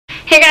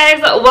Hey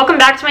guys, welcome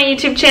back to my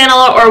YouTube channel,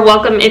 or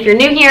welcome if you're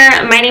new here.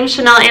 My name is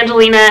Chanelle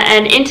Angelina,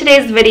 and in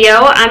today's video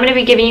I'm going to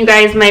be giving you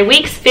guys my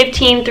weeks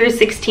 15 through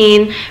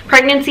 16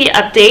 pregnancy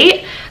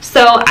update.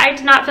 So I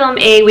did not film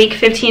a week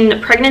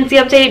 15 pregnancy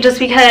update just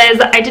because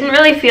I didn't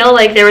really feel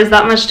like there was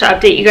that much to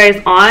update you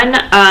guys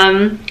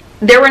on.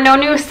 There were no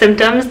new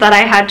symptoms that I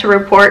had to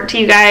report to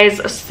you guys,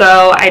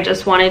 so I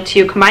just wanted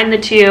to combine the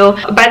two.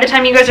 By the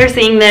time you guys are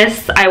seeing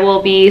this, I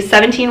will be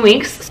 17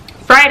 weeks.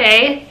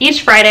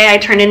 Each Friday I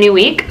turn a new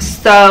week,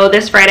 so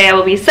this Friday I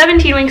will be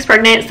 17 weeks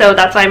pregnant, so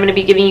that's why I'm going to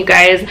be giving you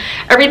guys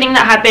everything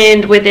that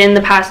happened within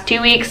the past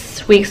 2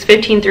 weeks, weeks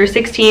 15 through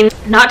 16.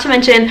 Not to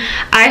mention,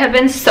 I have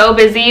been so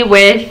busy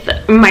with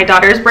my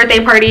daughter's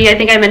birthday party. I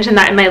think I mentioned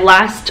that in my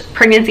last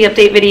pregnancy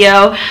update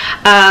video.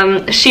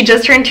 She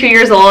just turned 2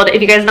 years old.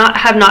 If you guys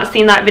have not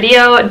seen that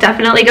video,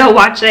 definitely go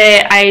watch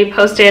it. I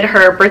posted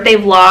her birthday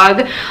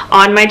vlog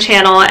on my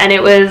channel, and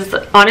it was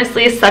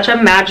honestly such a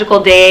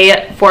magical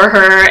day for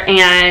her,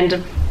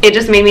 and it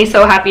just made me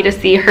so happy to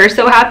see her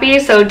so happy.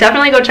 So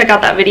definitely go check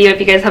out that video if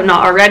you guys have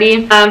not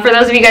already. For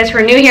those of you guys who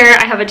are new here,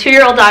 I have a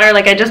 2-year-old daughter,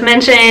 like I just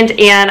mentioned,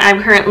 and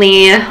I'm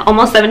currently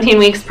almost 17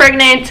 weeks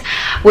pregnant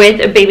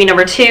with baby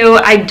number 2.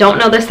 I don't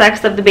know the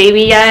sex of the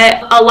baby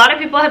yet. A lot of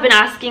people have been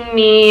asking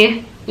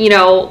me, you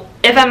know,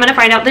 if I'm going to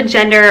find out the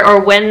gender,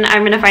 or when I'm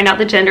going to find out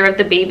the gender of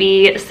the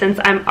baby, since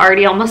I'm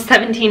already almost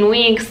 17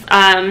 weeks.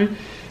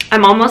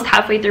 I'm almost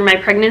halfway through my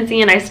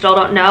pregnancy and I still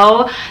don't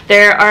know.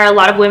 There are a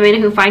lot of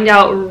women who find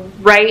out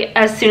right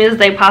as soon as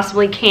they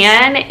possibly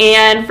can,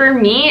 and for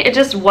me it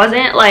just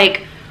wasn't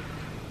like,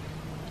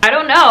 I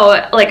don't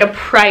know, like a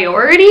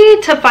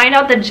priority to find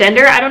out the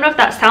gender. I don't know if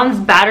that sounds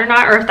bad or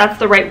not, or if that's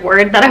the right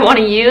word that I want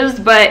to use,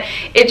 but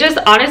it just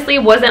honestly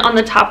wasn't on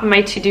the top of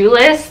my to-do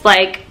list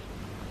like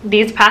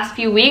these past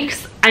few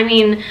weeks. I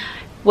mean,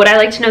 would I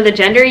like to know the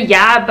gender?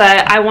 Yeah,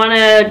 but I want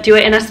to do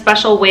it in a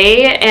special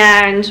way,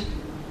 and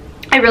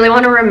I really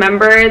want to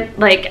remember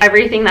like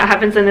everything that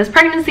happens in this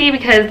pregnancy,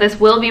 because this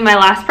will be my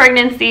last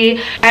pregnancy.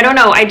 I don't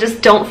know, I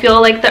just don't feel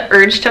like the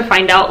urge to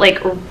find out like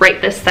right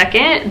this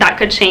second. That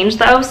could change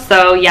though,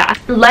 so yeah.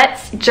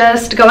 Let's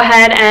just go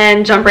ahead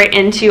and jump right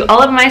into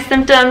all of my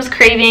symptoms,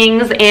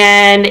 cravings,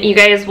 and you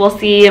guys will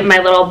see my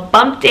little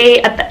bump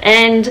date at the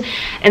end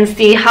and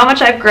see how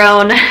much I've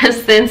grown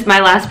since my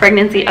last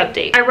pregnancy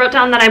update. I wrote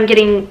down that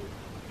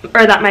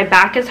that my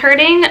back is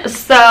hurting,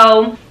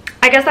 so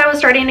I guess I was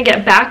starting to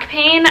get back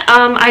pain.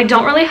 I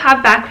don't really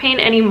have back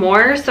pain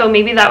anymore, so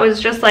maybe that was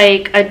just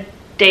like a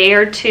day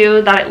or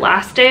two that it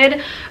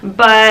lasted,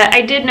 but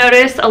I did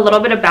notice a little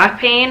bit of back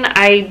pain.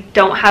 I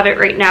don't have it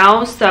right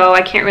now, so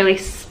I can't really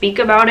speak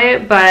about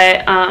it,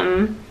 but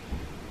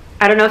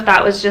I don't know if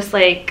that was just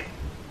like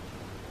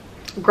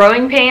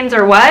growing pains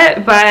or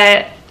what,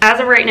 but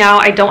as of right now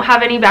I don't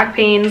have any back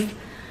pains.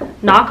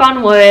 Knock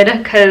on wood,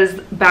 because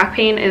back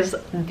pain is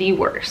the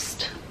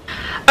worst.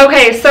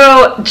 Okay,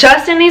 so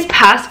just in these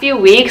past few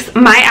weeks,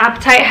 my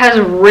appetite has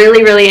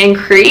really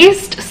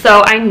increased.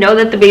 So I know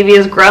that the baby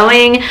is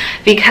growing,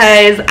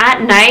 because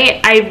at night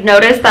I've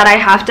noticed that I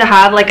have to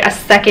have like a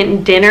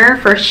second dinner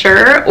for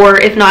sure, or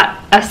if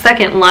not a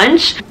second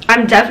lunch.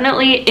 I'm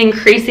definitely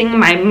increasing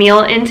my meal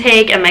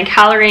intake and my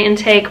calorie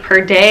intake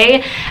per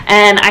day,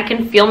 and I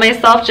can feel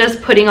myself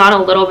just putting on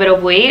a little bit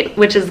of weight,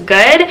 which is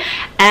good,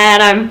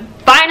 and I'm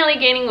finally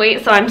gaining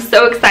weight, so I'm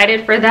so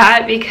excited for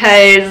that,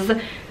 because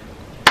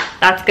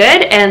that's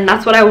good and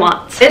that's what I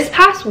want. This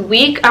past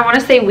week, I want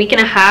to say week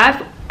and a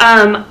half,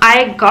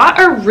 I got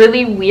a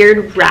really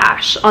weird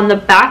rash on the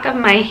back of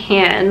my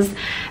hands,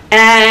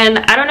 and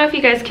I don't know if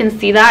you guys can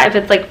see that, if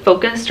it's like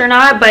focused or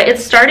not, but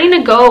it's starting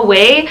to go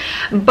away,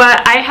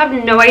 but I have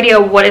no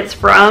idea what it's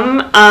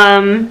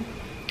from.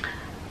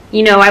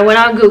 You know, I went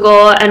on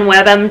Google and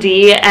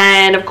WebMD,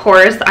 and of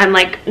course I'm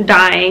like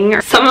dying.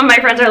 Some of my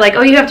friends are like,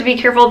 oh, you have to be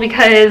careful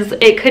because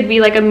it could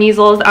be like a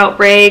measles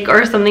outbreak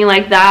or something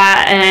like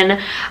that, and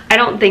I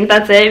don't think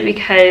that's it,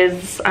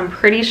 because I'm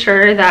pretty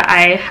sure that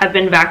I have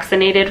been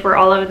vaccinated for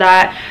all of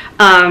that,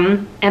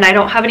 and I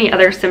don't have any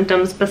other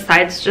symptoms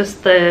besides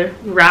just the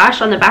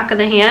rash on the back of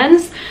the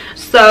hands.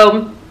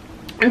 So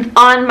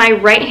on my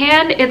right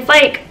hand, it's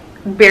like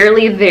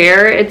barely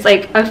there. It's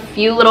like a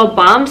few little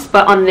bumps,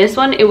 but on this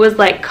one it was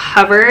like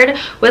covered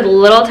with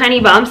little tiny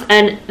bumps,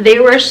 and they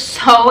were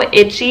so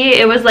itchy.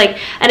 It was like,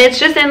 and it's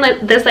just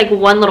in this like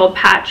one little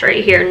patch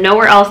right here,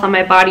 nowhere else on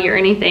my body or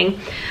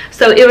anything.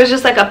 So it was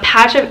just like a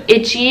patch of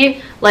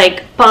itchy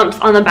like bumps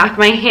on the back of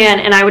my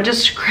hand, and I would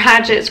just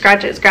scratch it,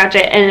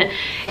 and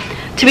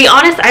to be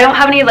honest, I don't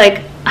have any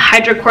like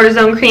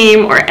hydrocortisone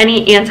cream or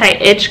any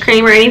anti-itch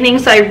cream or anything,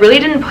 so I really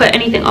didn't put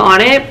anything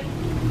on it.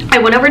 I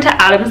went over to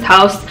Adam's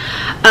house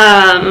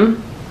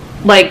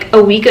like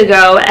a week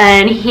ago,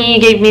 and he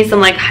gave me some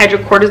like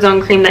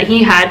hydrocortisone cream that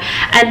he had,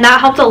 and that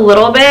helped a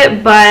little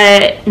bit,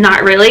 but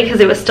not really, because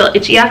it was still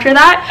itchy after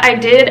that. I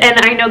did,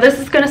 and I know this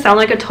is going to sound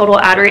like a total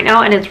ad right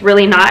now, and it's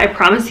really not, I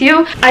promise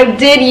you. I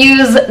did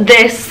use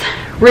this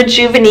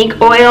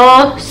Rejuvenate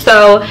oil.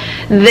 So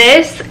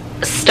this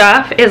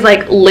stuff is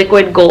like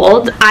liquid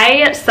gold.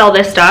 I sell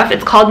this stuff.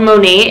 It's called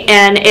Monate,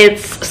 and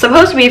it's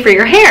supposed to be for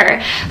your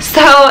hair.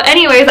 So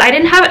anyways, I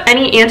didn't have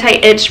any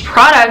anti-itch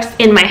products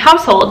in my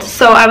household,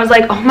 so I was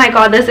like, oh my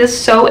god, this is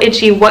so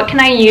itchy. What can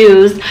I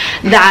use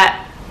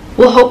that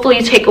will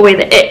hopefully take away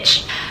the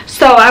itch?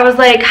 So I was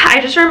like, I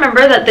just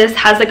remember that this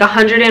has like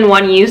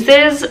 101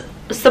 uses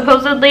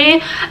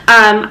supposedly.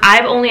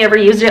 I've only ever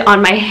used it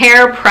on my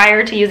hair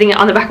prior to using it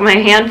on the back of my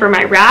hand for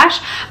my rash,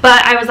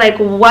 but I was like,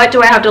 what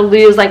do I have to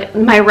lose? Like,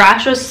 my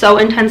rash was so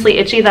intensely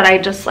itchy that I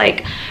just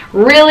like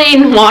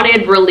really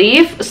wanted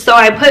relief. So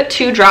I put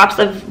 2 drops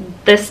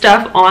of this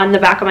stuff on the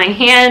back of my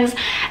hands,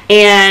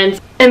 and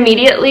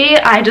immediately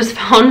I just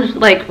found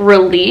like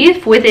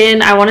relief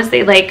within, I want to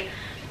say like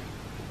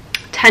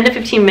 10 to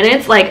 15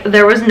 minutes. Like,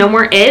 there was no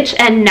more itch,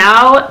 and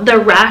now the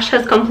rash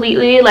has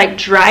completely like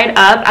dried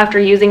up after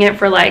using it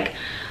for like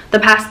the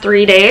past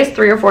 3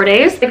 or 4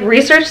 days. I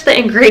researched the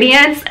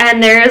ingredients,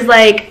 and there's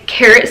like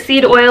carrot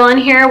seed oil in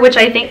here, which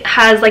I think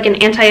has like an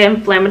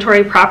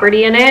anti-inflammatory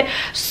property in it,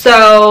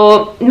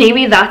 so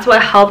maybe that's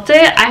what helped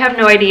it. I have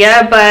no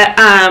idea, but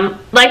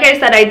like I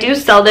said, I do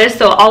sell this,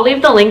 so I'll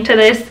leave the link to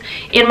this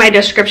in my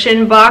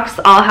description box.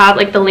 I'll have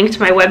like the link to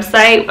my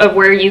website of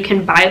where you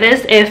can buy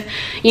this if,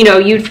 you know,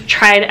 you've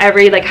tried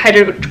every like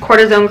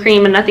hydrocortisone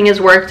cream and nothing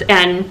has worked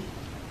and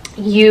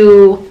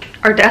you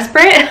are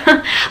desperate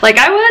like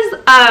I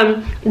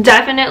was.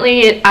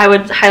 Definitely I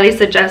would highly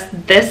suggest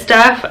this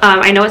stuff.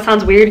 I know it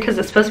sounds weird because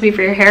it's supposed to be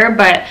for your hair,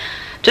 but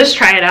just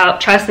try it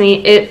out. Trust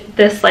me,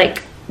 this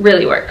like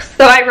really works.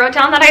 So I wrote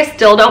down that I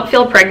still don't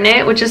feel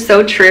pregnant, which is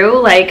so true.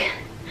 Like,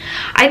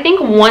 I think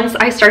once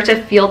I start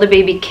to feel the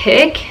baby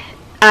kick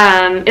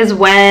is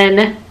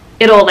when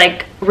it'll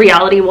like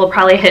reality will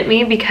probably hit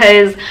me,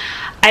 because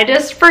I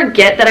just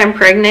forget that I'm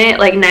pregnant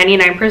like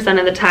 99%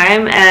 of the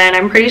time, and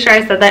I'm pretty sure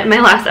I said that in my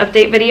last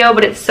update video,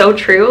 but it's so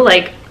true.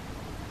 Like,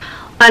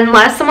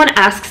 unless someone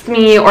asks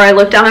me or I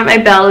look down at my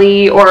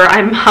belly or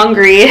I'm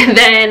hungry,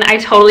 then I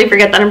totally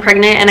forget that I'm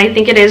pregnant. And I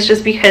think it is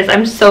just because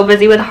I'm so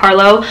busy with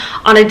Harlow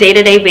on a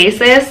day-to-day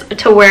basis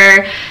to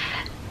where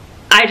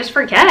I just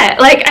forget.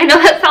 Like, I know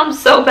that sounds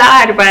so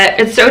bad, but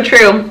it's so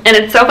true. And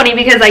it's so funny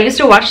because I used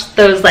to watch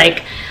those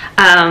like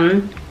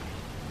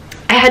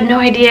I had no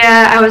idea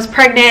I was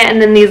pregnant,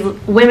 and then these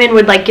women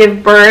would like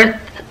give birth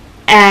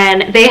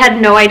and they had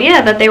no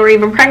idea that they were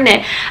even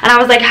pregnant, and I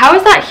was like, how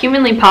is that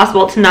humanly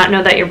possible to not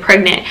know that you're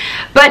pregnant?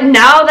 But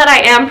now that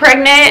I am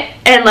pregnant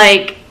and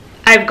like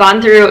I've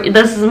gone through,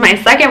 this is my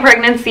 2nd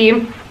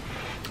pregnancy,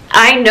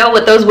 I know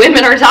what those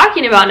women are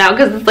talking about now,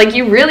 because it's like,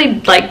 you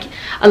really like,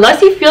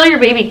 unless you feel your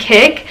baby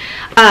kick,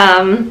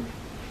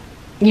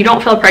 you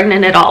don't feel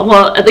pregnant at all.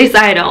 Well, at least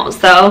I don't.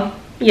 So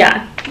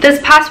yeah,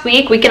 this past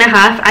week and a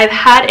half, I've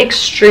had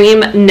extreme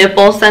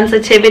nipple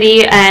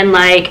sensitivity, and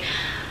like,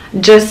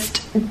 just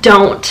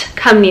don't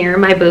come near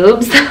my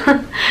boobs.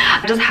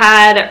 I just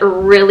had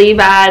really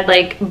bad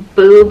like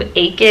boob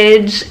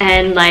acheage,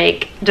 and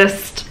like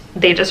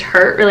they just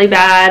hurt really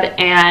bad,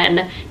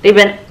 and they've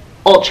been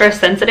ultra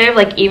sensitive.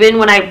 Like, even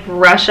when I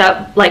brush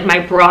up like my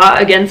bra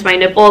against my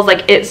nipples,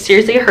 like, it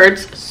seriously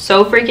hurts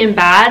so freaking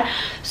bad.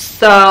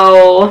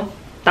 So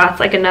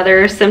that's like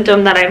another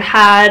symptom that I've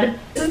had.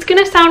 This is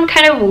gonna sound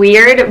kind of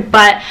weird,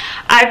 but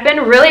I've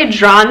been really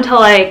drawn to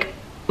like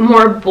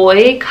more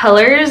boy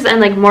colors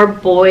and like more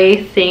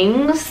boy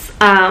things,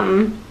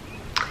 and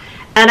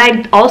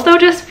I also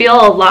just feel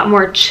a lot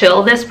more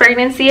chill this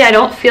pregnancy. I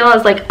don't feel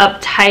as like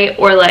uptight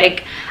or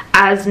like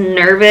as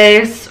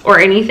nervous or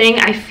anything.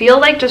 I feel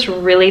like just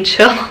really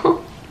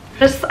chill.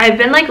 I've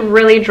been like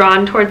really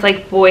drawn towards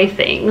like boy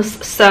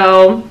things,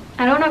 so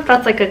I don't know if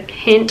that's like a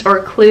hint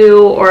or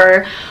clue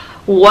or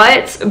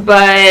what,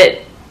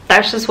 but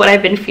that's just what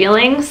I've been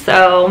feeling.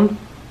 So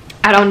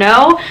I don't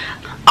know.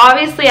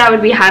 Obviously I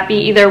would be happy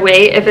either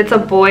way if it's a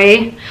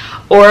boy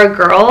or a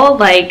girl.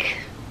 Like,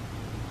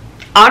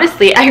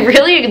 honestly, I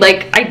really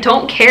like, I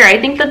don't care.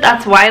 I think that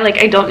that's why like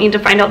I don't need to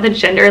find out the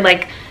gender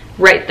like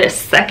right this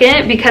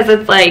second, because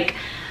it's like,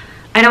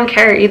 I don't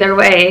care either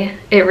way.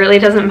 It really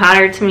doesn't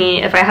matter to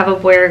me if I have a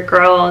boy or a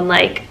girl. And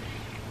like,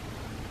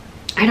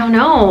 I don't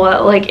know,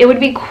 like, it would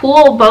be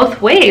cool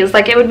both ways.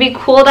 Like, it would be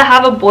cool to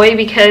have a boy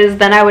because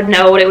then I would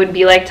know what it would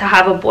be like to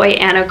have a boy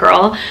and a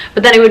girl,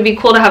 but then it would be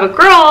cool to have a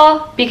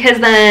girl because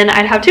then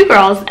I'd have 2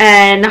 girls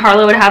and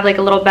Harlow would have like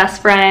a little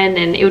best friend,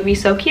 and it would be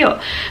so cute.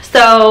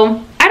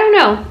 So I don't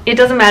know, it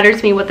doesn't matter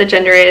to me what the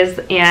gender is,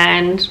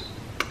 and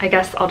I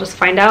guess I'll just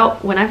find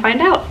out when I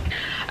find out.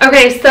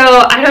 Okay, so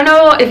I don't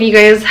know if you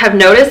guys have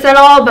noticed at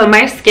all, but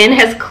my skin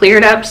has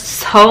cleared up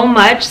so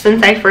much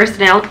since I first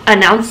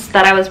announced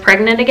that I was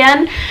pregnant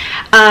again.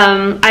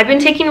 I've been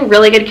taking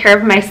really good care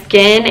of my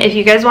skin. If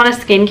you guys want a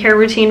skincare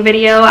routine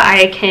video,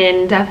 I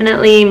can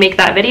definitely make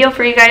that video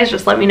for you guys.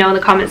 Just let me know in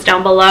the comments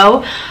down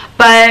below.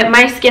 But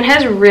my skin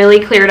has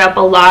really cleared up a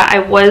lot. I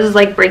was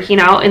like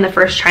breaking out in the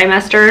first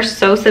trimester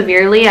so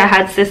severely. I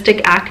had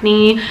cystic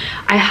acne.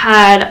 I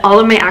had all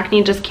of my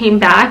acne just came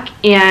back,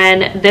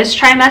 and this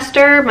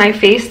trimester my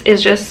face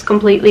is just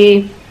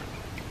completely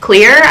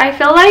clear, I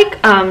feel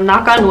like.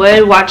 Knock on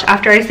wood. Watch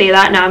after I say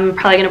that. Now I'm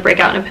probably gonna break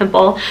out in a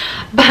pimple,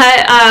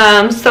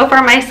 but so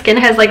far my skin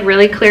has like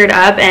really cleared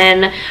up,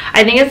 and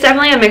I think it's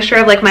definitely a mixture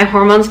of like my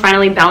hormones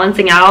finally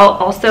balancing out,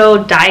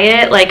 also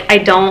diet. Like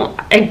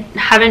I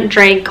haven't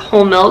drank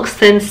whole milk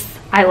since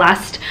I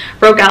last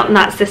broke out in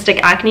that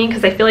cystic acne,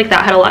 because I feel like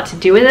that had a lot to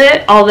do with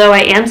it, although I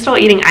am still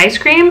eating ice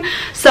cream.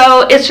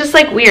 So it's just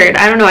like weird.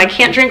 I don't know, I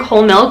can't drink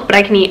whole milk, but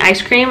I can eat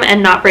ice cream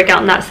and not break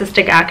out in that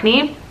cystic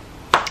acne.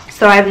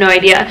 So I have no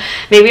idea.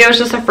 Maybe it was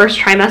just a first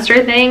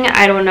trimester thing,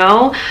 I don't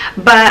know.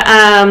 But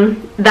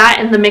that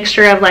and the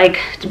mixture of like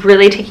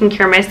really taking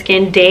care of my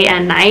skin day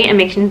and night and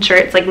making sure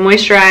it's like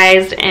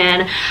moisturized,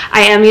 and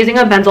I am using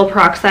a benzoyl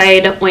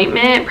peroxide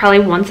ointment probably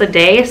once a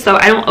day. So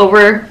I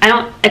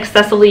don't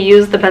excessively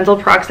use the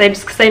benzoyl peroxide,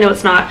 just because I know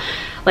it's not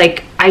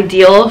like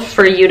ideal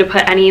for you to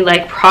put any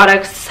like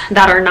products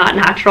that are not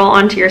natural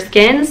onto your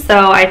skin.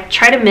 So I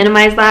try to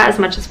minimize that as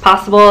much as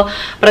possible,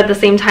 but at the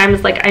same time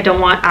it's like I don't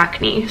want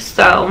acne,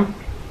 so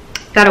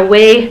gotta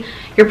weigh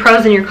your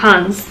pros and your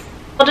cons.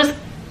 I'll just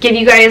give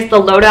you guys the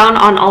lowdown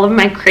on all of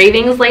my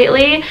cravings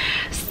lately.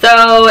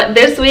 So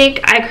this week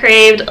I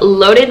craved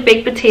loaded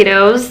baked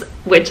potatoes,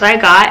 which I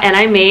got and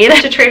I made.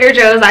 To Trader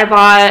Joe's I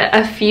bought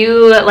a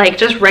few like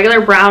just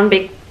regular brown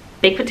baked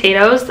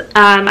potatoes.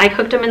 I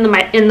cooked them in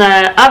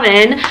the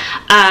oven.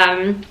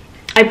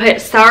 I put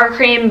sour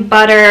cream,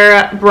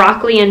 butter,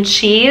 broccoli, and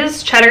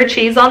cheese, cheddar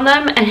cheese on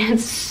them, and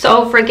it's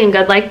so freaking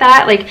good like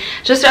that. Like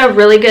just a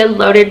really good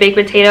loaded baked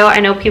potato. I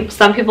know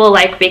some people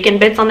like bacon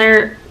bits on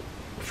their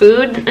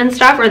food and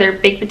stuff, or their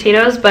baked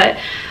potatoes, but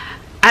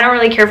I don't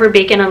really care for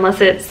bacon unless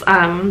it's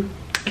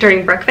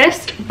during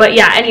breakfast. But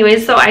yeah,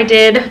 anyways, so I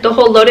did the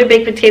whole loaded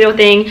baked potato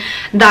thing.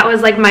 That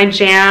was like my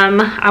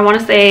jam, I want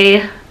to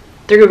say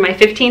through my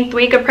 15th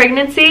week of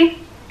pregnancy.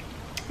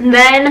 And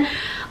then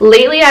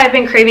lately I've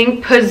been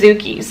craving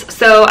Pazookies.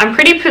 So I'm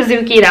pretty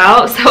Pazookied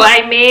out. So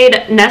I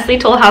made Nestle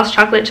Toll House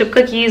chocolate chip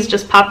cookies,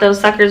 just pop those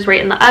suckers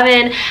right in the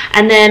oven,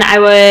 and then I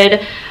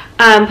would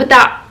put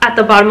that at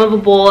the bottom of a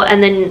bowl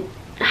and then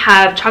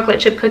have chocolate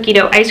chip cookie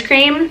dough ice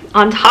cream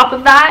on top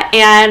of that,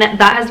 and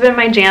that has been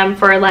my jam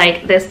for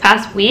like this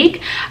past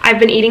week. I've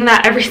been eating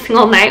that every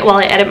single night while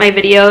I edit my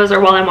videos or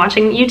while I'm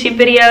watching YouTube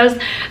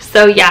videos.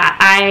 So yeah,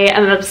 I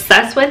am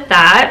obsessed with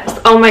that.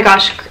 Oh my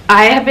gosh,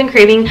 I have been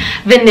craving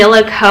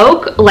vanilla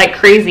Coke like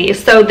crazy.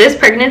 So this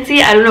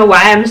pregnancy, I don't know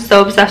why I'm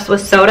so obsessed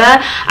with soda.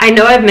 I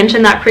know I've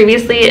mentioned that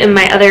previously in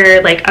my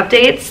other like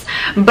updates,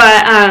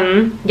 but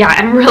yeah,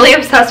 I'm really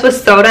obsessed with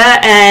soda,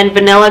 and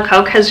vanilla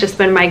Coke has just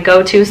been my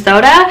go-to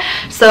soda.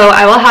 So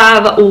I will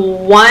have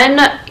one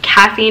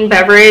caffeine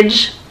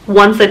beverage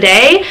once a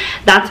day.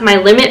 That's my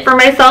limit for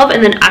myself,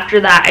 and then after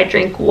that I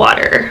drink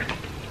water.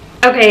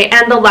 Okay,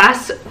 and the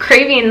last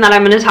craving that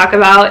I'm going to talk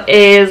about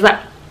is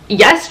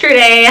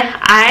yesterday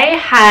I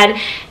had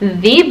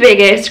the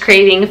biggest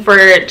craving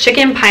for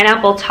chicken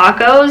pineapple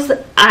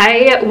tacos.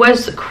 I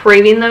was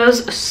craving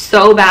those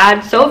so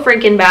bad, so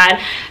freaking bad,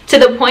 to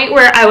the point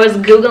where I was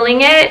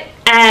Googling it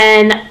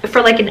and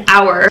for like an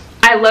hour.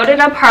 I loaded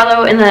up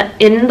Harlow in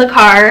the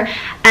car,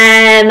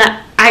 and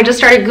I just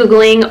started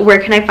Googling where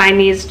can I find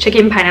these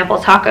chicken pineapple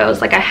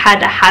tacos. Like I had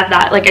to have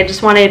that. Like I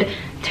just wanted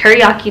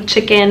teriyaki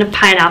chicken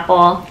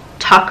pineapple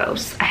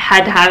tacos. I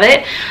had to have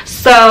it.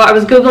 So I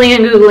was Googling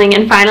and Googling,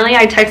 and finally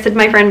I texted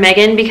my friend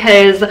Megan,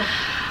 because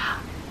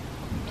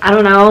I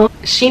don't know,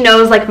 she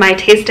knows like my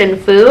taste in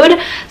food.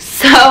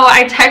 So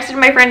I texted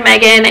my friend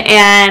Megan,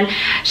 and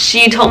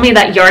she told me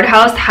that Yard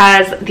House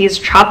has these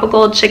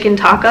tropical chicken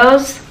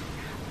tacos.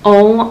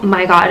 Oh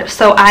my god.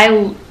 So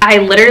I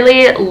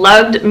literally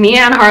lugged me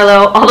and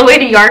Harlow all the way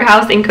to Yard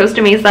House in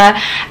Costa Mesa,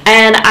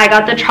 and I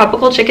got the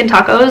tropical chicken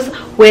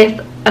tacos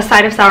with a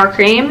side of sour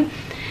cream.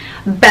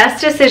 Best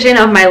decision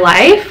of my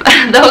life.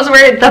 Those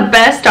were the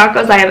best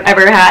tacos I have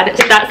ever had.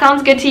 If that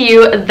sounds good to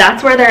you,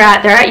 that's where they're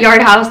at. They're at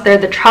Yard House. They're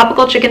the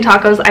tropical chicken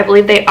tacos. I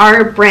believe they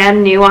are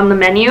brand new on the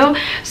menu,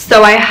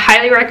 so I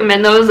highly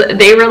recommend those.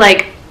 They were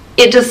like,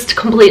 it just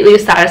completely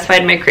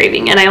satisfied my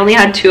craving, and I only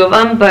had 2 of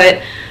them,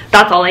 but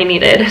that's all I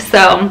needed.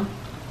 So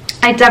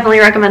I definitely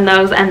recommend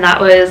those, and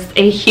that was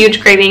a huge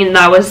craving, and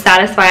that was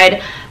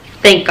satisfied,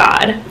 thank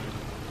God.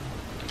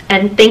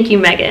 And thank you,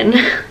 Megan.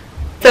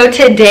 So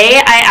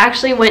today I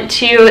actually went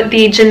to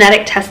the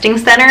genetic testing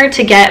center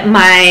to get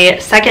my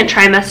 2nd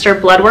trimester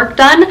blood work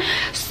done.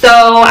 So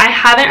I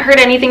haven't heard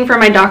anything from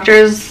my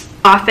doctor's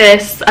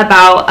office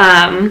about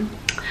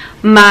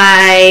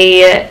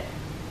my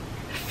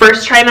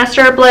 1st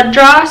trimester blood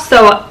draw.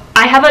 So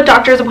I have a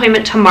doctor's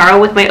appointment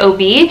tomorrow with my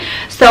OB,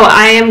 so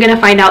I am going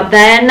to find out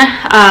then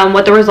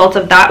what the results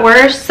of that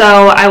were.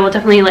 So I will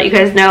definitely let you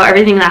guys know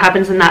everything that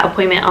happens in that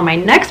appointment on my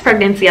next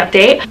pregnancy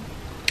update.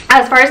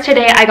 As far as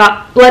today, I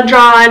got blood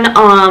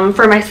drawn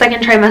for my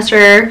 2nd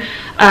trimester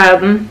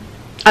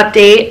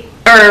update,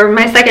 or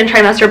my 2nd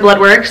trimester blood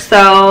work.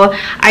 So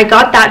I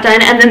got that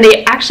done, and then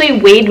they actually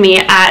weighed me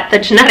at the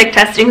genetic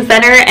testing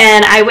center,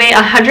 and I weigh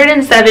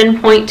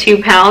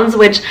 107.2 pounds,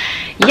 which,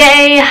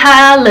 yay,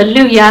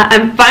 hallelujah,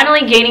 I'm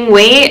finally gaining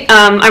weight.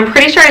 I'm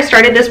pretty sure I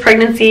started this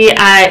pregnancy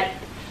at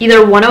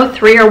either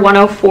 103 or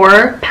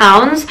 104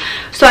 pounds.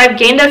 So I've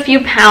gained a few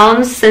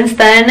pounds since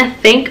then.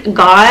 Thank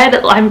God.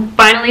 I'm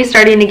finally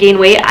starting to gain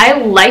weight. I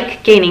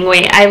like gaining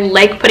weight. I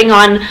like putting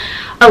on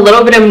a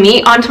little bit of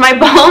meat onto my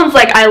bones.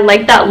 Like, I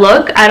like that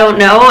look. I don't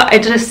know.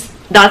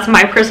 That's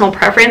my personal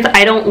preference.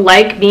 I don't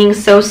like being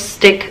so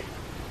stick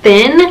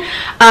thin.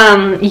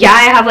 Yeah,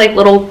 I have like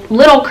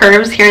little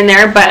curves here and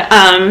there, but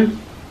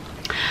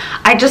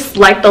I just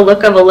like the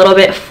look of a little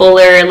bit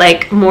fuller,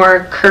 like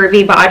more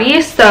curvy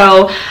body.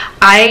 So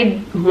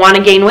I want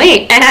to gain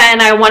weight,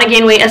 and I want to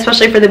gain weight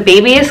especially for the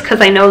babies,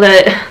 because I know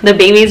that the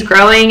baby's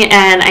growing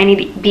and I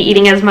need to be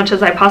eating as much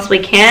as I possibly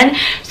can.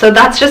 So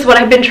that's just what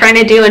I've been trying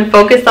to do and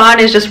focus on,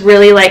 is just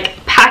really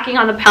like packing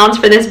on the pounds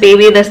for this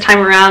baby this time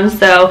around.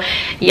 So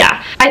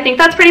yeah, I think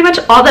that's pretty much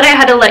all that I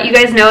had to let you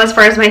guys know as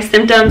far as my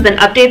symptoms and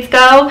updates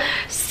go.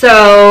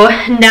 So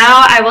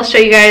now I will show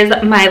you guys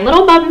my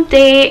little bump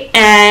date,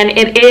 and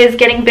it is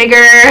getting bigger,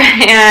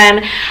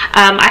 and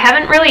I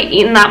haven't really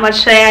eaten that much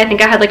today. I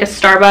think I had like a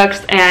Starbucks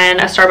and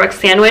a Starbucks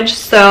sandwich,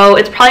 so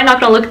it's probably not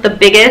gonna look the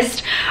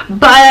biggest,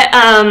 but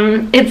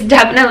it's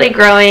definitely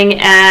growing.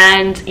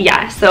 And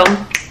yeah, so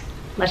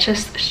let's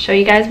just show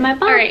you guys my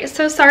bump. All right,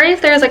 so sorry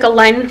if there's like a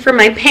line for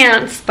my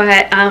pants,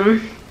 but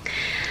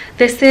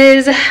this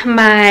is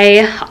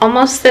my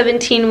almost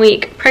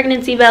 17-week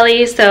pregnancy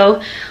belly.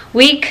 So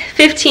week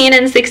 15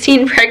 and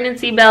 16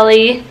 pregnancy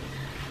belly.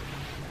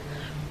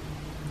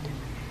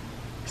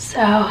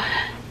 So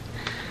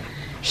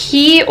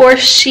he or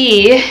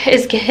she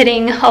is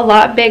getting a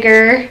lot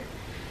bigger.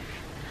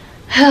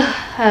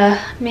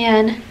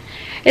 Man,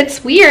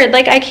 it's weird.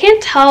 Like, I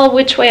can't tell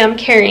which way I'm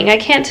carrying.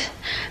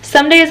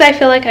 Some days I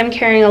feel like I'm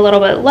carrying a little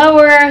bit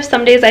lower.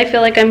 Some days I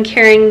feel like I'm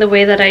carrying the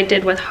way that I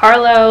did with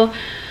Harlow.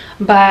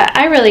 But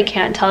I really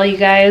can't tell you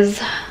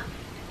guys.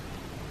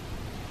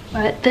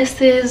 But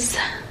this is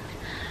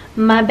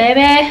my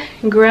baby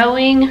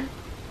growing.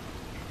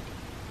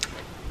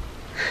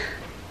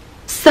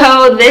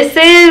 So this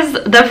is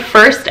the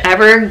first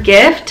ever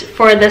gift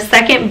for the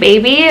second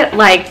baby.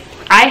 Like,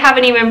 I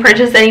haven't even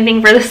purchased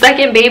anything for the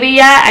second baby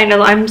yet. I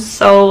know I'm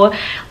so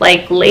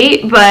like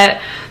late,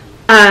 but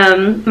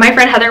my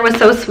friend Heather was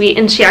so sweet,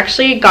 and she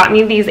actually got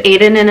me these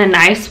Aiden and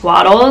Anai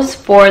swaddles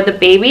for the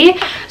baby.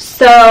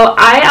 So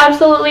I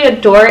absolutely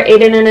adore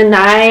Aiden and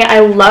Anai. I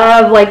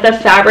love like the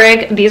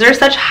fabric. These are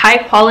such high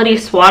quality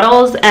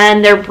swaddles,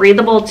 and they're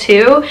breathable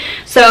too,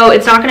 so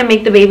it's not going to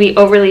make the baby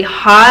overly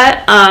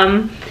hot.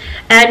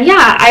 And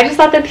yeah, I just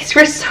thought that these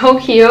were so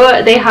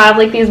cute. They have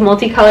like these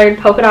multicolored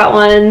polka dot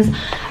ones,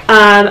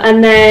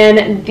 and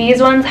then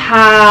these ones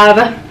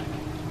have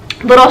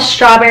little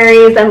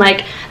strawberries and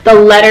like the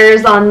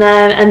letters on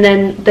them, and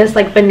then this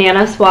like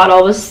banana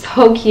swaddle was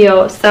so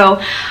cute. So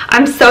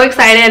I'm so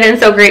excited and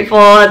so grateful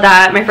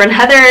that my friend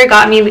Heather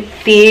got me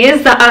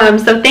these.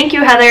 So thank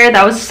you, Heather.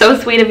 That was so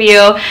sweet of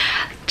you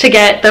to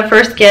get the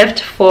first gift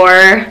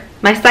for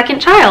my second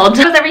child.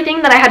 That was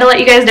everything that I had to let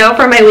you guys know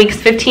for my weeks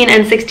 15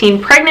 and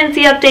 16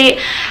 pregnancy update.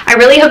 I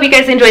really hope you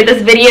guys enjoyed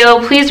this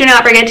video. Please do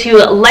not forget to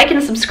like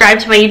and subscribe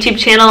to my YouTube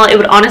channel. It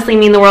would honestly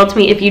mean the world to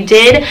me if you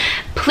did.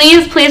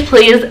 Please, please,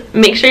 please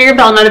make sure your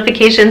bell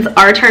notifications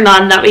are turned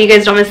on. That way you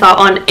guys don't miss out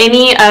on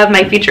any of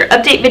my future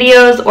update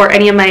videos or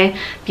any of my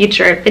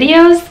future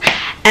videos.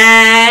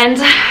 And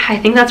I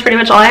think that's pretty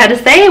much all I had to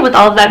say. With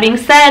all of that being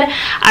said,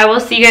 I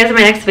will see you guys in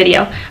my next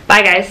video.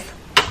 Bye, guys.